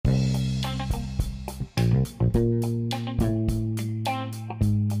Good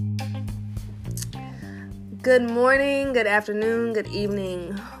morning, good afternoon, good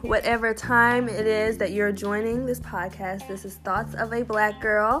evening, whatever time it is that you're joining this podcast. This is Thoughts of a Black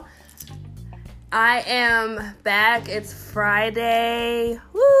Girl. I am back. It's Friday,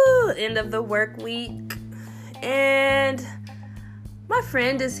 end of the work week, and my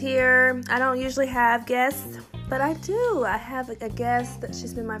friend is here. I don't usually have guests, but I do. I have a guest that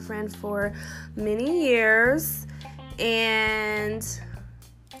she's been my friend for many years, and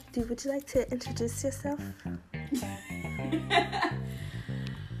would you like to introduce yourself?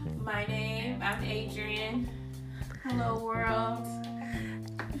 I'm Adrian. Hello, world.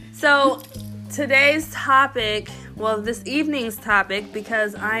 So, today's topic, this evening's topic,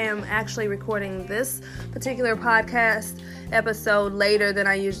 because I am actually recording this particular podcast episode later than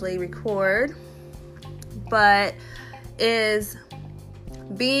I usually record, but is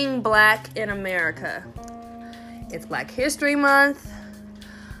being Black in America. It's Black History Month.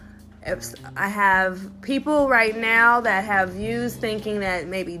 I have people right now that have views thinking that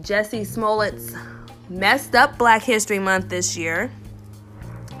maybe Jussie Smollett's messed up Black History Month this year.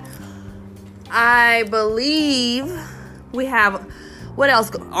 I believe we have, what else?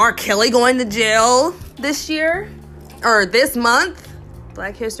 R. Kelly going to jail this year, or this month,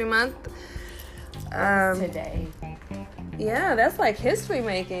 Black History Month. Today. Yeah, that's like history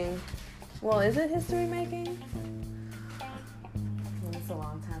making. Well, is it history making? It's a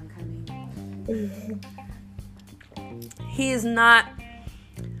long time coming. He is not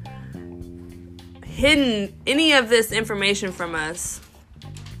hidden any of this information from us.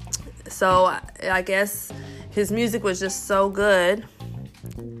 So I guess his music was just so good.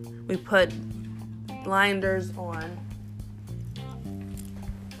 We put blinders on.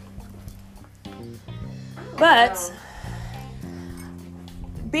 But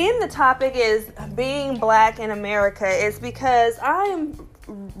being the topic is being Black in America is because I am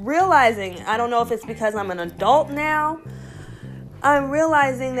realizing, I don't know if it's because I'm an adult now, I'm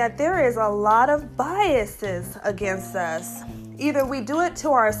realizing that there is a lot of biases against us. Either we do it to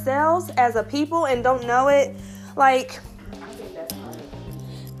ourselves as a people and don't know it, like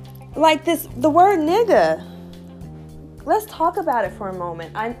the word nigga. Let's talk about it for a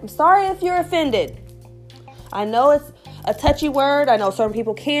moment. I'm sorry if you're offended. I know it's a touchy word. I know some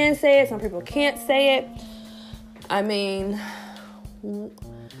people can say it, some people can't say it. I mean,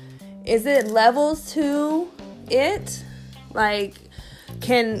 is it levels to it? Like,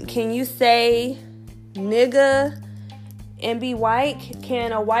 can you say nigga and be white?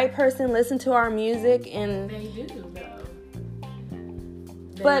 Can a white person listen to our music and... They do, though.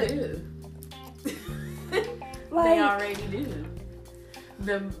 But, they do. Like, they already do.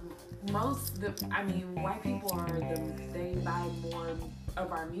 White people they buy more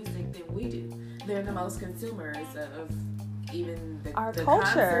of our music than we do. They're the most consumers of even our the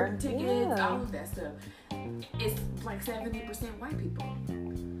culture. Concert tickets, yeah. all of that stuff. It's like 70% white people.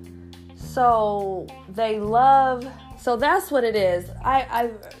 So that's what it is.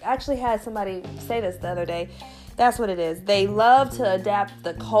 I actually had somebody say this the other day. That's what it is. They love to adapt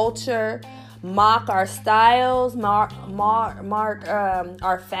the culture, mock our styles, mark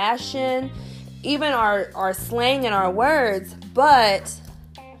our fashion, even our slang and our words, but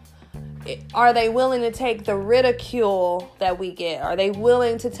are they willing to take the ridicule that we get? Are they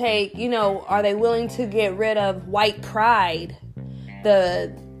willing to take, are they willing to get rid of white pride?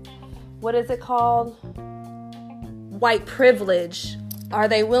 What is it called? White privilege. Are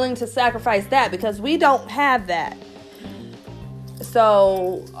they willing to sacrifice that? Because we don't have that.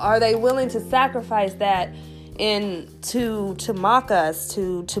 So are they willing to sacrifice that to mock us,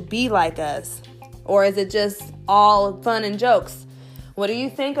 to be like us? Or is it just all fun and jokes? What do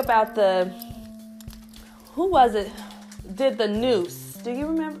you think about who was it? Did the noose? Do you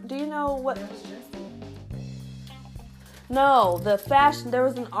remember? Do you know what? No, the fashion, there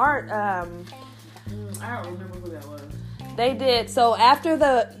was an art. I don't remember who that was. They did. So after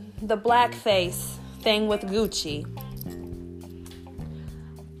the blackface thing with Gucci,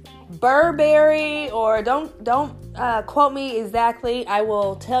 Burberry, or don't quote me exactly. I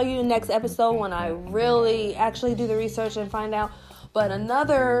will tell you next episode when I really actually do the research and find out. But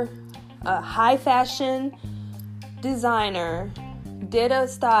another high fashion designer did a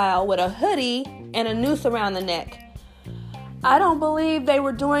style with a hoodie and a noose around the neck. I don't believe they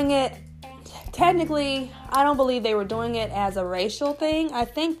were doing it. Technically, I don't believe they were doing it as a racial thing. I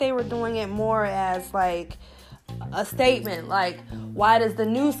think they were doing it more as like a statement. Like, why does the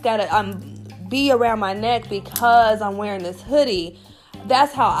noose gotta be around my neck because I'm wearing this hoodie?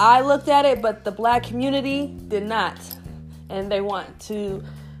 That's how I looked at it, but the black community did not. And they want to,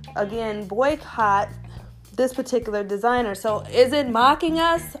 again, boycott this particular designer. So is it mocking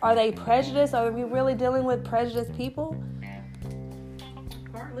us? Are they prejudiced? Are we really dealing with prejudiced people?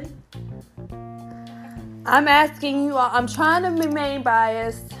 Partly. I'm asking you all, I'm trying to remain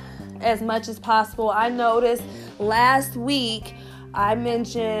biased as much as possible. I noticed last week I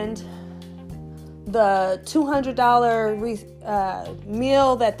mentioned the $200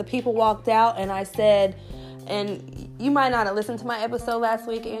 meal that the people walked out, and I said, and you might not have listened to my episode last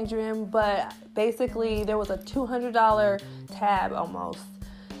week, Adrian, but basically there was a $200 tab almost,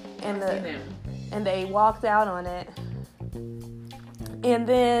 and they walked out on it. And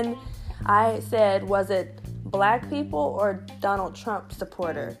then I said, was it black people or Donald Trump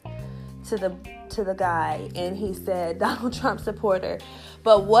supporter to the guy? And he said Donald Trump supporter.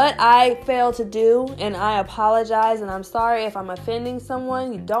 But what I failed to do, and I apologize, and I'm sorry if I'm offending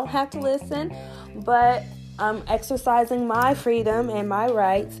someone, you don't have to listen, but I'm exercising my freedom and my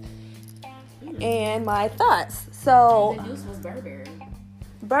rights and my thoughts. So the news was Burberry.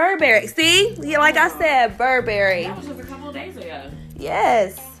 Burberry. See? Yeah, like I said, Burberry. That was just a couple of days ago.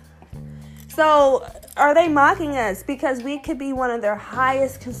 Yes. So are they mocking us because we could be one of their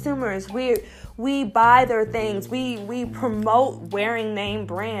highest consumers? We buy their things. We promote wearing name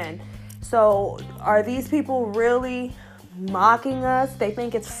brand. So are these people really mocking us? They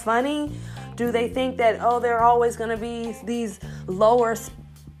think it's funny? Do they think that, they're always going to be these lower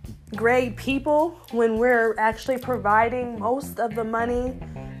grade people when we're actually providing most of the money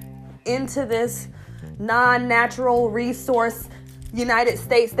into this non-natural resource United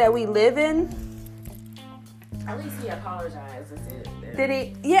States that we live in? At least he apologized. Did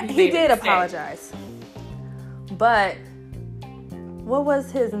he? Yeah, he did apologize. But what was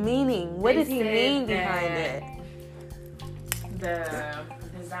his meaning? What did he mean behind it? The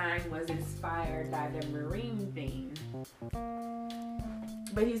design was inspired by the marine theme.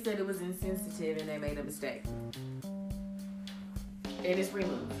 But he said it was insensitive and they made a mistake. It is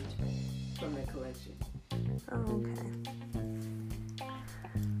removed from the collection. Oh, okay.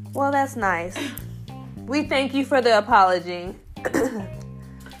 Well, that's nice. We thank you for the apology.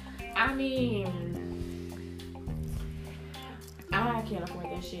 I mean, I can't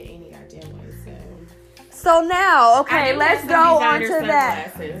afford that shit any goddamn way, So now, okay, let's go on to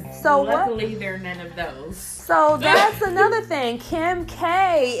that. So luckily, there are none of those. So that's another thing. Kim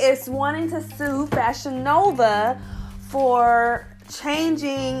K is wanting to sue Fashion Nova for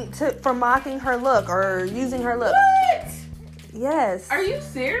for mocking her look or using her look. What? Yes. Are you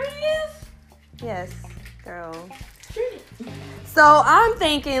serious? Yes, girl. So I'm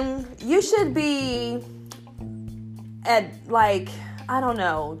thinking you should be I don't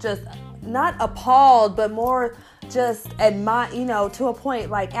know, just not appalled, but more just admire, to a point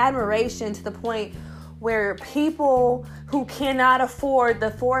like admiration, to the point where people who cannot afford the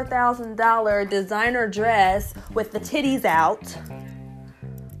 $4,000 designer dress with the titties out,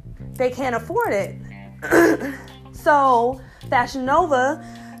 they can't afford it. So Fashion Nova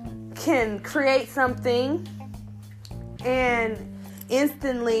can create something and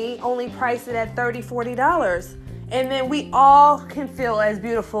instantly only price it at $30, $40. And then we all can feel as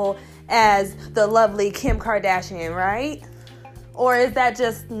beautiful as the lovely Kim Kardashian, right? Or is that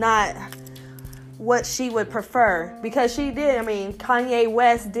just not what she would prefer? Because she did, Kanye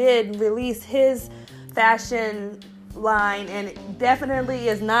West did release his fashion line, and it definitely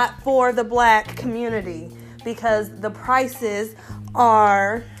is not for the black community because the prices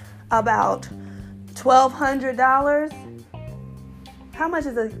are about $1,200. How much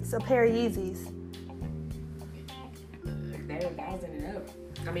is a pair of Yeezys? They're 1,000 and up.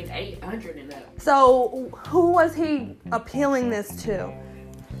 800 and up. So who was he appealing this to?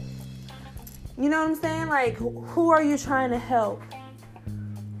 You know what I'm saying? Like, who are you trying to help?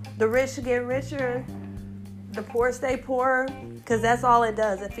 The rich get richer, the poor stay poorer, because that's all it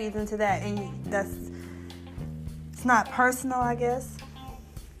does. It feeds into that, and it's not personal, I guess.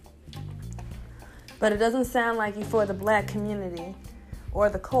 But it doesn't sound like you for the black community or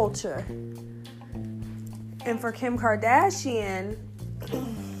the culture. And for Kim Kardashian,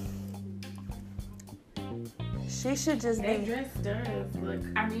 she should just that dress does look.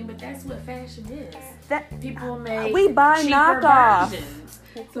 But that's what fashion is. That people make. We buy knockoffs.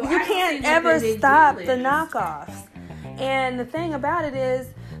 So you can't ever stop the knockoffs. And the thing about it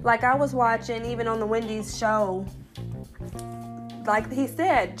is, like I was watching, even on the Wendy's show, like he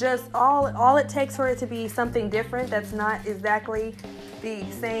said, just all it takes for it to be something different that's not exactly the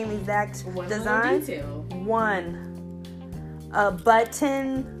same exact design. One. A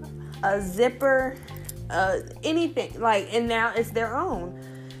button, a zipper, anything. And now it's their own.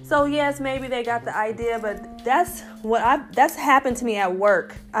 So yes, maybe they got the idea, but that's happened to me at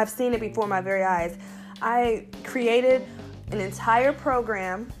work. I've seen it before my very eyes. I created an entire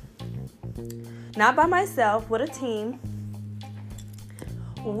program, not by myself, with a team.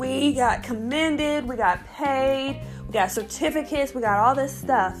 We got commended, we got paid, we got certificates, we got all this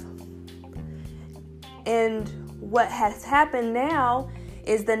stuff. And what has happened now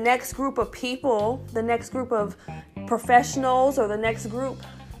is the next group of people, the next group of professionals, or the next group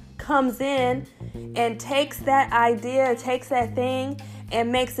comes in and takes that idea, takes that thing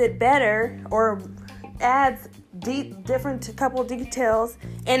and makes it better, or adds different couple details,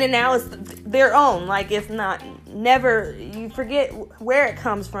 and then now it's their own. Like, it's not, never, you forget where it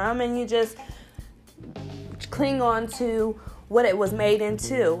comes from and you just cling on to what it was made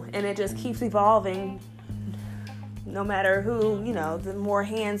into, and it just keeps evolving no matter who, the more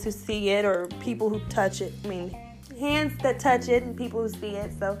hands who see it or people who touch it. I mean, hands that touch it and people who see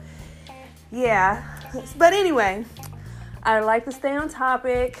it. So yeah, but anyway, I like to stay on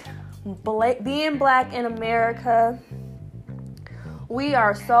topic. Being black in America, we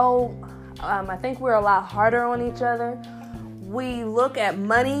are so, I think we're a lot harder on each other. We look at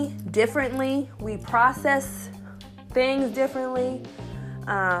money differently. We process things differently.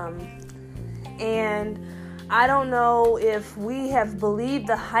 And I don't know if we have believed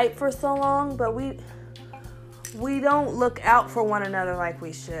the hype for so long, but we don't look out for one another like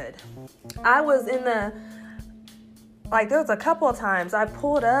we should. I was there was a couple of times I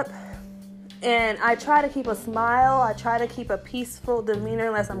pulled up and I try to keep a smile. I try to keep a peaceful demeanor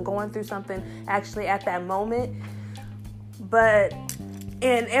unless I'm going through something actually at that moment. But,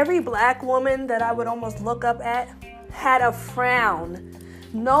 and every black woman that I would almost look up at had a frown.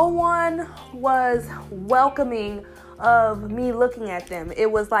 No one was welcoming of me looking at them.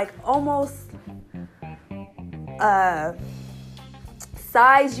 It was like almost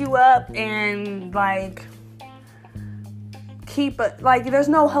size you up and like keep it, like there's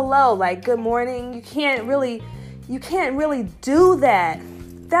no hello, like good morning. You can't really do that.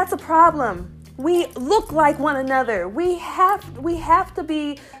 That's a problem. We look like one another. We have to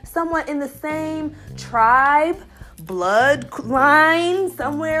be somewhat in the same tribe, blood line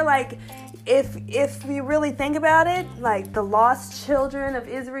somewhere. Like if you really think about it, like the lost children of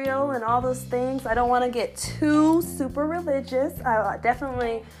Israel and all those things. I don't want to get too super religious. I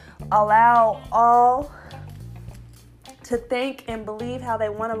definitely allow all to think and believe how they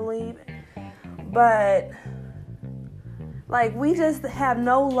want to believe, but like we just have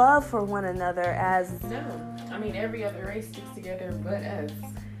no love for one another as no. I mean, every other race sticks together but us.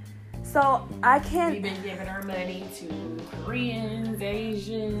 So I can't. We've been giving our money to Koreans,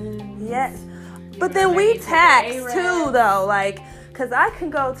 Asians. Yes, but then we tax too, though. Like, cause I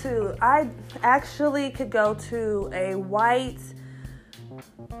actually could go to a white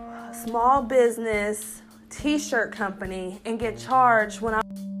small business t-shirt company and get charged when I.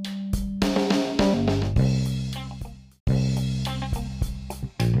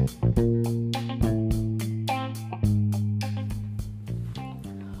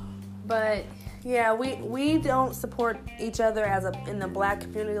 But yeah, we don't support each other in the black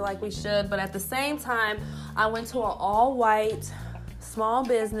community like we should. But at the same time, I went to an all-white small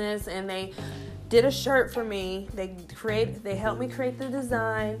business and they did a shirt for me. They helped me create the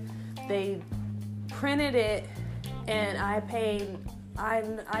design. They printed it, and I paid I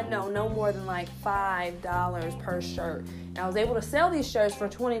know no more than like $5 per shirt. And I was able to sell these shirts for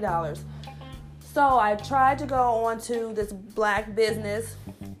 $20. So I tried to go on to this black business.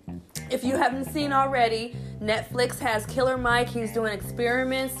 If you haven't seen already, Netflix has Killer Mike. He's doing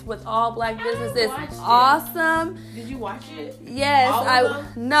experiments with all black businesses. Awesome. Did you watch it?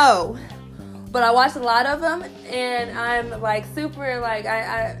 Yes. No. But I watched a lot of them, and I'm like super, like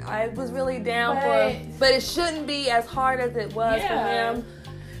I was really down but it shouldn't be as hard as it was for him.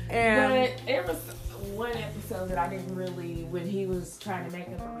 And but there was one episode that I didn't really, when he was trying to make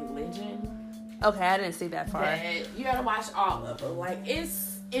up a religion. Okay, I didn't see that far. You gotta watch all of them. Like,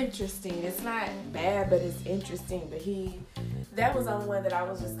 it's interesting. It's not bad, but it's interesting. But that was the only one that I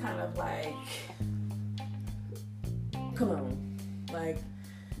was just kind of like, come on. Like,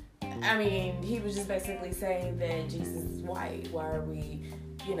 I mean, he was just basically saying that Jesus is white. Why are we,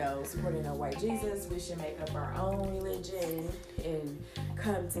 supporting a white Jesus? We should make up our own religion and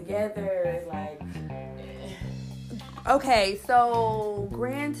come together. Like, okay, so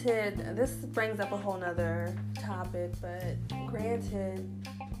granted, this brings up a whole nother topic, but granted,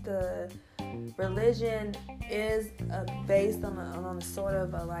 the religion is based on a sort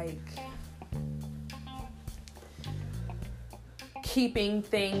of a like keeping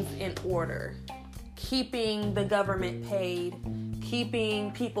things in order, keeping the government paid,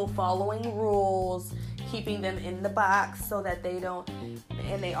 keeping people following rules, keeping them in the box so that they don't,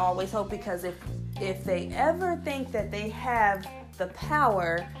 and they always hope, because if if they ever think that they have the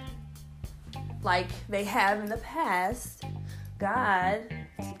power like they have in the past, God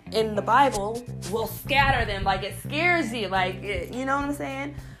in the Bible will scatter them. Like, it scares you. Like, you know what I'm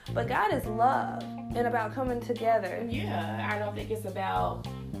saying? But God is love and about coming together. Yeah, I don't think it's about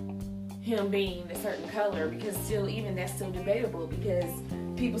him being a certain color, because even that's still debatable, because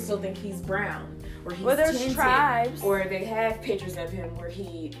people still think he's brown, or he's there's tinted, tribes, or they have pictures of him where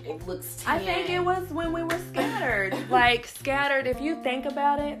it looks tan. I think it was when we were scattered. Like, scattered, if you think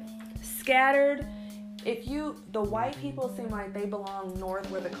about it, scattered, the white people seem like they belong north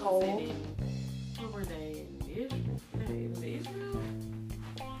where the cold. Where were they? In Israel?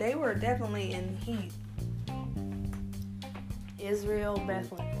 They were definitely in heat. Israel,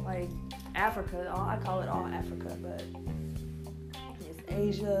 Bethlehem, like Africa. I call it all Africa, but it's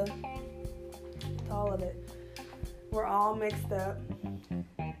Asia. It's all of it. We're all mixed up,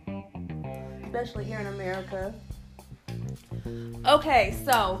 especially here in America. Okay,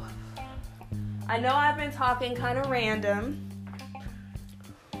 so I know I've been talking kind of random,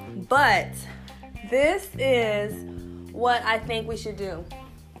 but this is what I think we should do.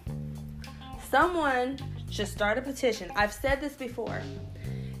 Someone should start a petition. I've said this before.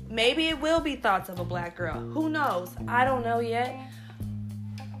 Maybe it will be Thoughts of a Black Girl. Who knows? I don't know yet.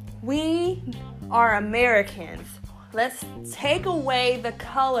 We are Americans. Let's take away the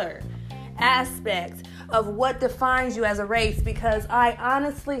color aspect of what defines you as a race, because I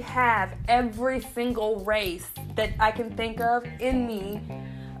honestly have every single race that I can think of in me.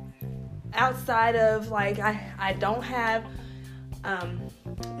 Outside of, like, I don't have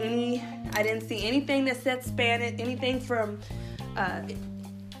I didn't see anything that said Spanish, anything from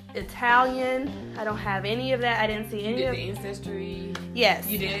Italian. I don't have any of that. I didn't see any of the Ancestry. Yes.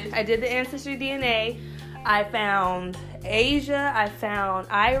 You did? I did the Ancestry DNA. I found Asia. I found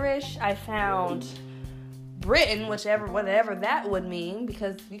Irish. I found Britain, whatever that would mean,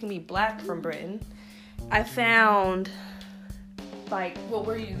 because you can be black from Britain. I found, like, what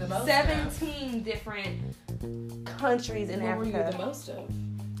were you the most 17 of? Different countries in Africa. What were you the most of?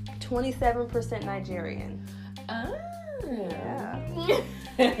 27% Nigerian. Oh. Yeah.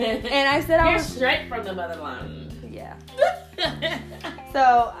 And I said I was straight from the motherland. Yeah.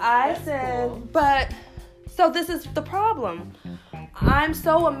 So I said, cool. But so this is the problem. I'm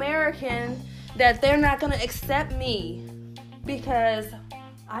so American that they're not going to accept me, because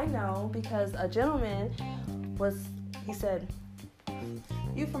a gentleman he said,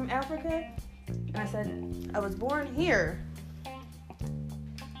 "You from Africa?" And I said, "I was born here."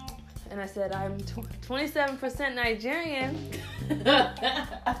 And I said, "I'm 27% Nigerian."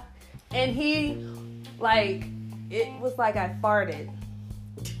 And he, like, it was like I farted.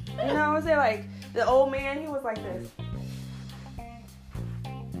 You know what I'm saying? Like, the old man, he was like this.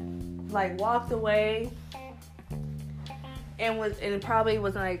 Like, walked away. And probably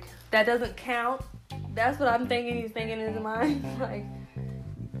was like, that doesn't count. That's what I'm thinking he's thinking in his mind. Like,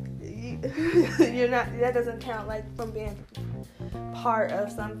 that doesn't count, like, from being part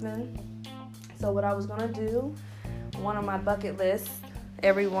of something. So what I was gonna do, one on my bucket list,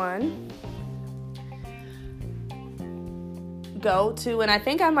 everyone, go to, and I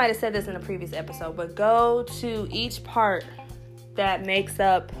think I might have said this in a previous episode, but go to each part that makes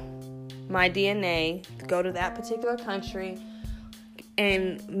up my DNA, go to that particular country,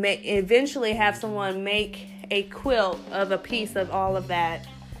 and eventually have someone make a quilt of a piece of all of that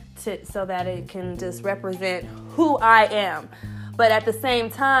so that it can just represent who I am. But at the same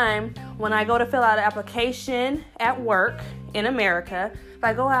time, when I go to fill out an application at work in America, if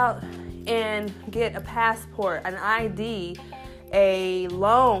I go out and get a passport, an ID, a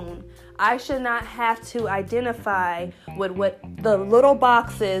loan, I should not have to identify with what the little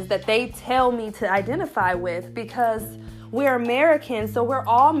boxes that they tell me to identify with, because we're Americans, so we're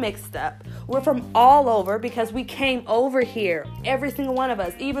all mixed up. We're from all over because we came over here. Every single one of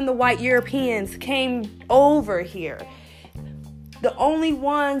us, even the white Europeans, came over here. The only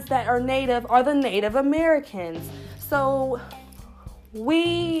ones that are native are the Native Americans. So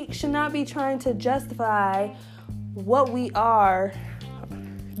we should not be trying to justify what we are,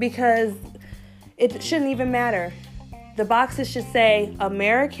 because it shouldn't even matter. The boxes should say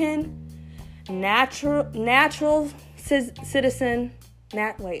American, natural citizen,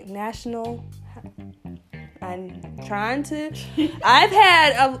 national. I'm trying to. I've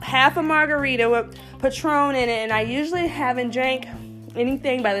had half a margarita with Patron in it, and I usually haven't drank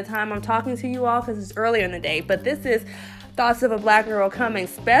anything by the time I'm talking to you all, because it's earlier in the day. But this is Thoughts of a Black Girl Coming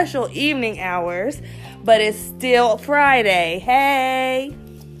special evening hours, but it's still Friday. Hey,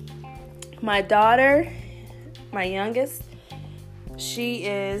 my daughter, my youngest, she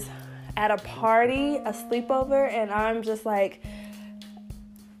is at a party, a sleepover, and I'm just like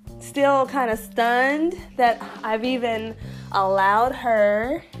still kind of stunned that I've even allowed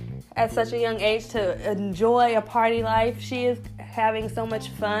her at such a young age to enjoy a party life. She is having so much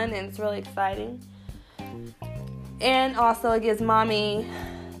fun, and it's really exciting. And also it gives mommy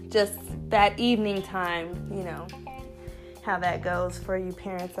just that evening time, you know, how that goes for you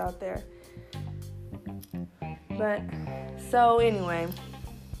parents out there. But, so anyway,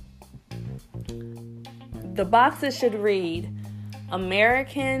 the boxes should read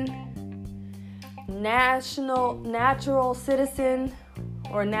American, natural citizen,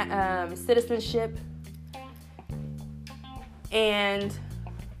 or citizenship, and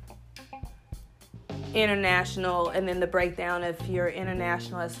international, and then the breakdown if you're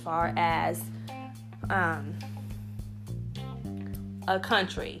international as far as a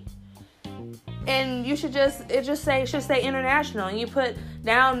country. And you should it should say international, and you put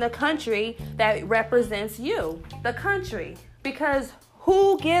down the country that represents you, the country, because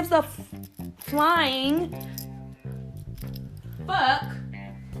who gives a flying fuck?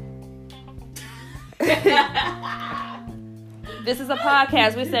 This is a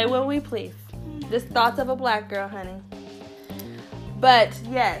podcast. We say what we please. This thoughts of a black girl, honey. But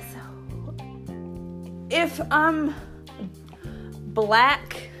yes, if I'm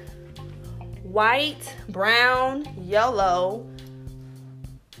black, white, brown, yellow,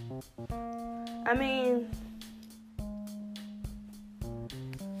 I mean,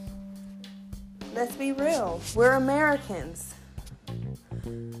 let's be real. We're Americans,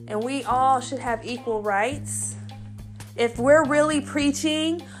 and we all should have equal rights. If we're really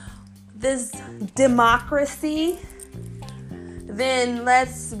preaching this democracy, then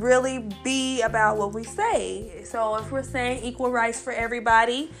let's really be about what we say. So if we're saying equal rights for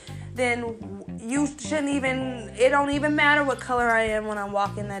everybody, then you shouldn't even, it don't even matter what color I am when I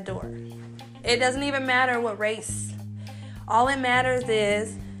walk in that door. It doesn't even matter what race. All it matters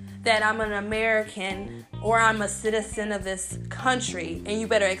is that I'm an American or I'm a citizen of this country, and you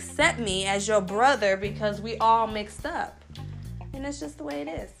better accept me as your brother because we all mixed up. And that's just the way it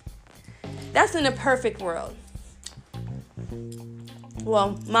is. That's in a perfect world.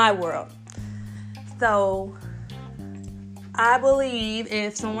 Well, my world. So, I believe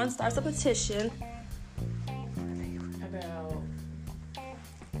if someone starts a petition about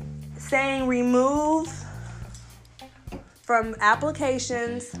saying remove from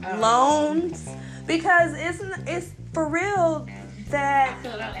applications, loans, because it's for real that I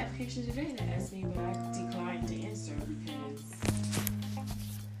filled out applications today that asked me, but I declined to answer because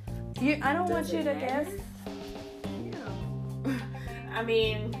I don't want you to guess. Yeah. I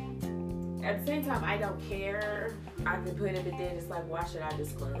mean, at the same time, I don't care. I can put it, but then it's like, why should I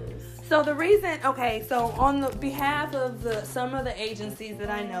disclose? So the reason, okay, so on the behalf of some of the agencies that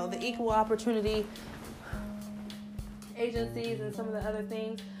I know, the equal opportunity agencies and some of the other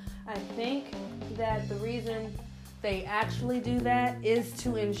things, I think that the reason they actually do that is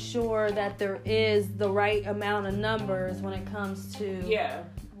to ensure that there is the right amount of numbers when it comes to... Yeah,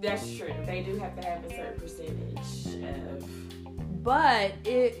 that's true. They do have to have a certain percentage of... But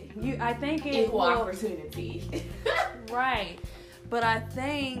I think it equal opportunity. Right. But I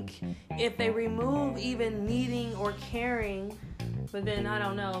think if they remove even needing or caring, but then I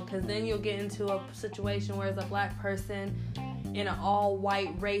don't know, because then you'll get into a situation where it's a black person in an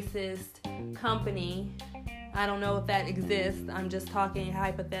all-white racist company. I don't know if that exists. I'm just talking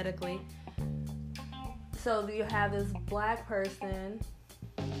hypothetically. So you have this black person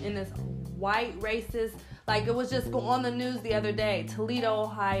in this white racist, like it was just on the news the other day, Toledo,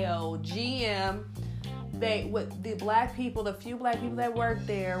 Ohio, GM, the black people, the few black people that worked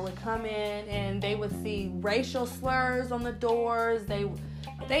there would come in and they would see racial slurs on the doors. They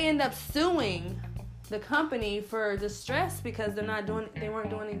end up suing the company for distress because they weren't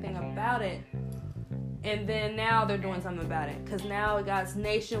doing anything about it. And then now they're doing something about it because now it got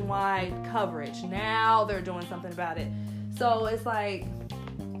nationwide coverage. Now they're doing something about it. So it's like,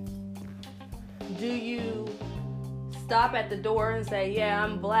 do you stop at the door and say, yeah,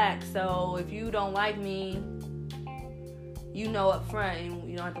 I'm black, so if you don't like me, you know up front and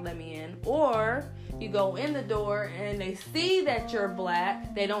you don't have to let me in? Or you go in the door and they see that you're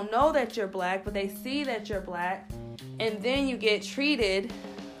black. They don't know that you're black, but they see that you're black, and then you get treated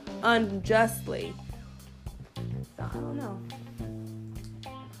unjustly. So I don't know.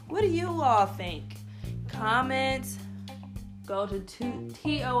 What do you all think? Comment. Go to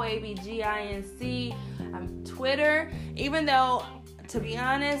TOABGINC Twitter. Even though, to be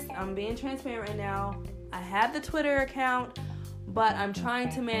honest, I'm being transparent right now. I have the Twitter account, but I'm trying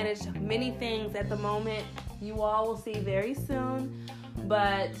to manage many things at the moment. You all will see very soon.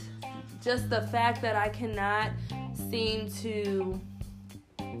 But just the fact that I cannot seem to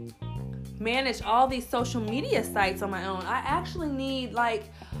manage all these social media sites on my own. I actually need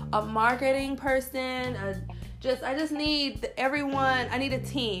like a marketing person. I just need everyone. I need a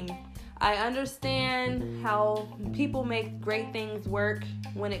team. I understand how people make great things work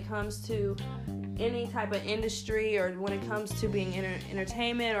when it comes to any type of industry, or when it comes to being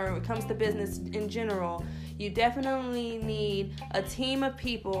entertainment, or when it comes to business in general. You definitely need a team of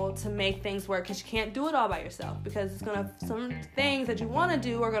people to make things work, because you can't do it all by yourself, because some things that you want to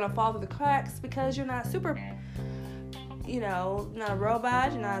do are gonna fall through the cracks because you're not super, not a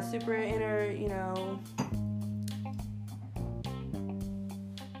robot, you're not a super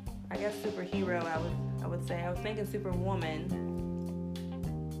I guess superhero, I would say. I was thinking superwoman.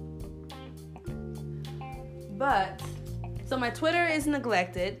 But, so my Twitter is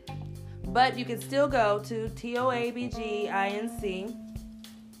neglected, but you can still go to TOABGINC.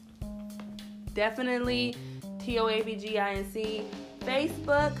 Definitely TOABGINC.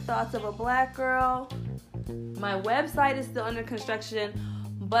 Facebook, Thoughts of a Black Girl. My website is still under construction,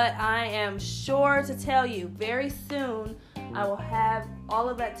 but I am sure to tell you very soon I will have all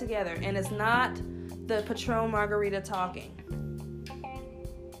of that together. And it's not the Patron Margarita talking.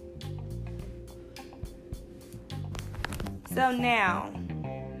 So now,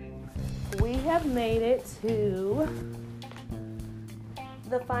 we have made it to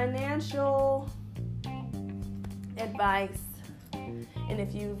the financial advice. And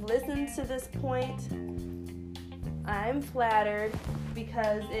if you've listened to this point, I'm flattered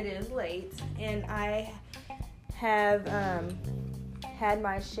because it is late and I have had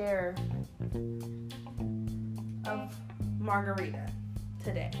my share of margarita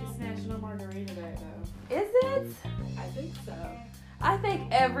today. It's National Margarita Day, though. Is it? I think so. I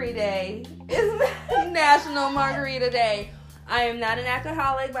think every day is National Margarita Day. I am not an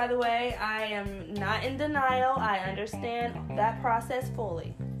alcoholic, by the way. I am not in denial. I understand that process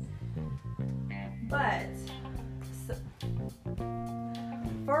fully. But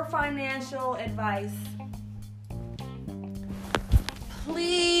for financial advice,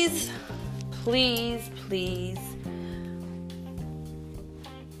 please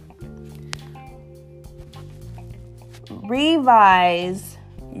revise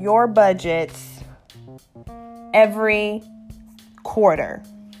your budgets every quarter.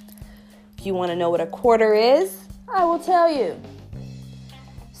 If you want to know what a quarter is, I will tell you.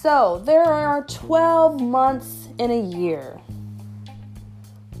 So, there are 12 months in a year.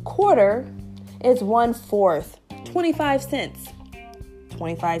 Quarter is 1/4, 25 cents.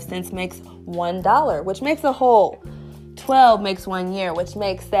 25 cents makes $1, which makes a whole. 12 makes 1 year, which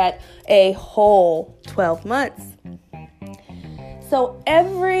makes that a whole 12 months. So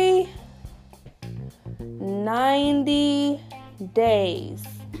every 90 days,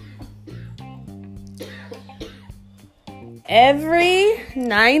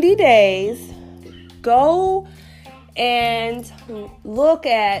 go and look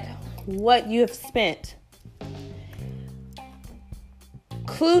at what you have spent.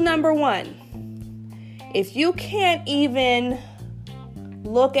 Clue number 1, if you can't even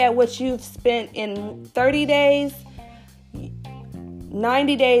look at what you've spent in 30 days,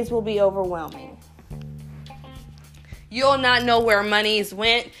 90 days will be overwhelming. You'll not know where monies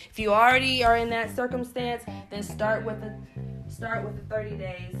went. If you already are in that circumstance, then start with the 30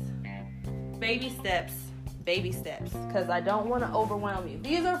 days. Baby steps, because I don't want to overwhelm you.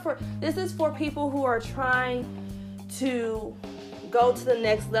 This is for people who are trying to go to the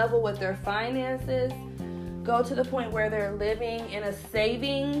next level with their finances, go to the point where they're living in a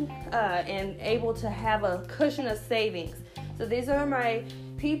saving and able to have a cushion of savings. So these are my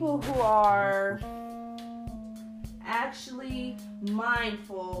people who are actually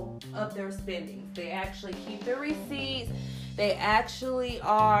mindful of their spending. They actually keep their receipts. They actually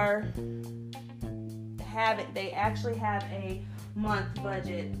have a month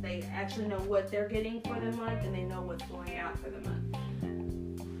budget. They actually know what they're getting for the month, and they know what's going out for the month.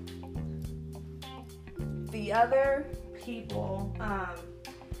 The other people,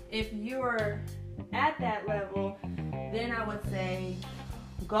 if you're at that level, then I would say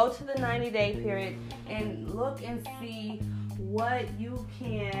go to the 90-day period and look and see what you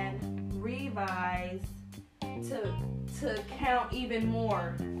can revise to count even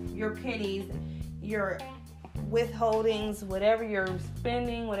more your pennies, your withholdings, whatever you're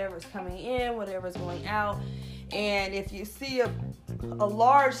spending, whatever's coming in, whatever's going out. And if you see a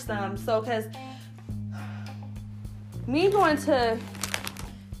large sum, so because me going to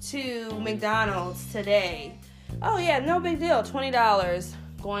McDonald's today, oh yeah, no big deal, $20.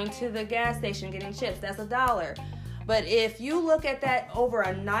 Going to the gas station, getting chips, that's $1. But if you look at that over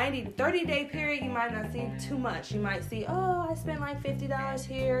a 90 to 30 day period, you might not see too much. You might see, oh, I spent like $50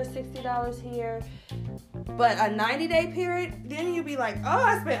 here, $60 here. But a 90-day period, then you'd be like, oh,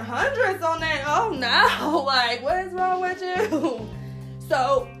 I spent hundreds on that. Oh, no. Like, what is wrong with you?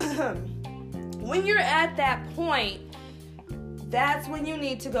 So when you're at that point, that's when you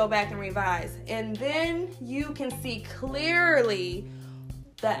need to go back and revise. And then you can see clearly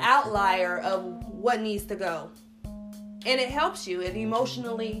the outlier of what needs to go. And it helps you. It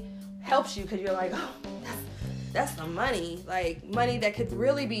emotionally helps you because you're like, oh, that's some money. Like money that could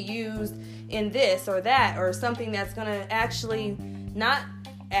really be used in this or that or something that's going to actually not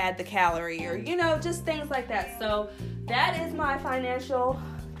add the calorie or, just things like that. So that is my financial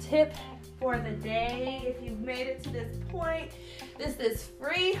tip for the day. If you've made it to this point, this is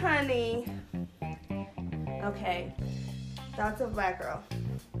free, honey. Okay. Thoughts of Black Girl.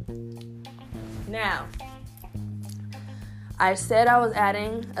 Now, I said I was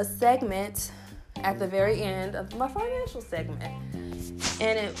adding a segment at the very end of my financial segment.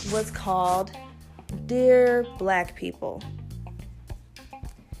 And it was called Dear Black People.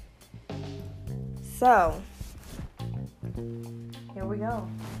 So, here we go.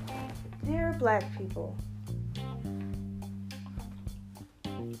 Dear Black people.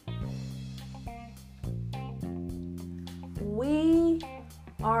 We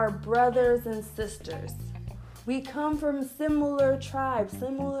are brothers and sisters. We come from similar tribes,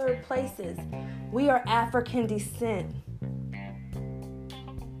 similar places. We are African descent.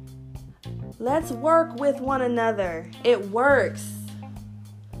 Let's work with one another. It works.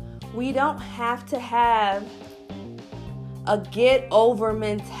 We don't have to have a get over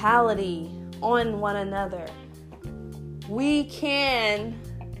mentality on one another. We can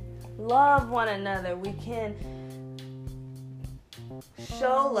love one another. We can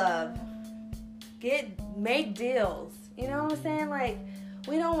show love. Make deals. You know what I'm saying? Like,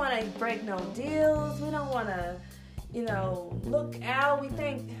 we don't want to break no deals. We don't want to, look out. We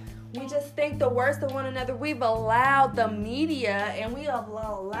just think the worst of one another. We've allowed the media and we have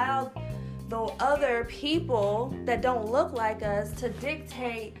allowed the other people that don't look like us to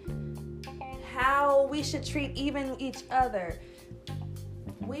dictate how we should treat even each other.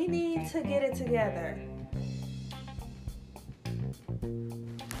 We need to get it together.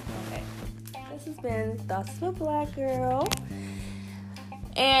 Okay. This has been Thoughts of a Black Girl.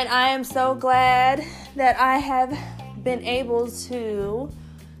 And I am so glad that I have been able to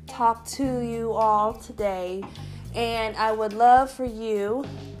talk to you all today. And I would love for you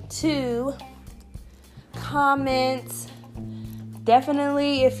to comment.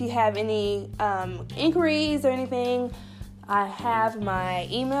 Definitely, if you have any inquiries or anything, I have my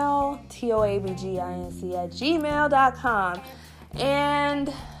email, toabginc@gmail.com.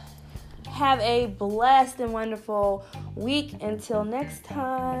 And have a blessed and wonderful week until next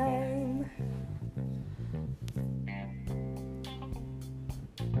time.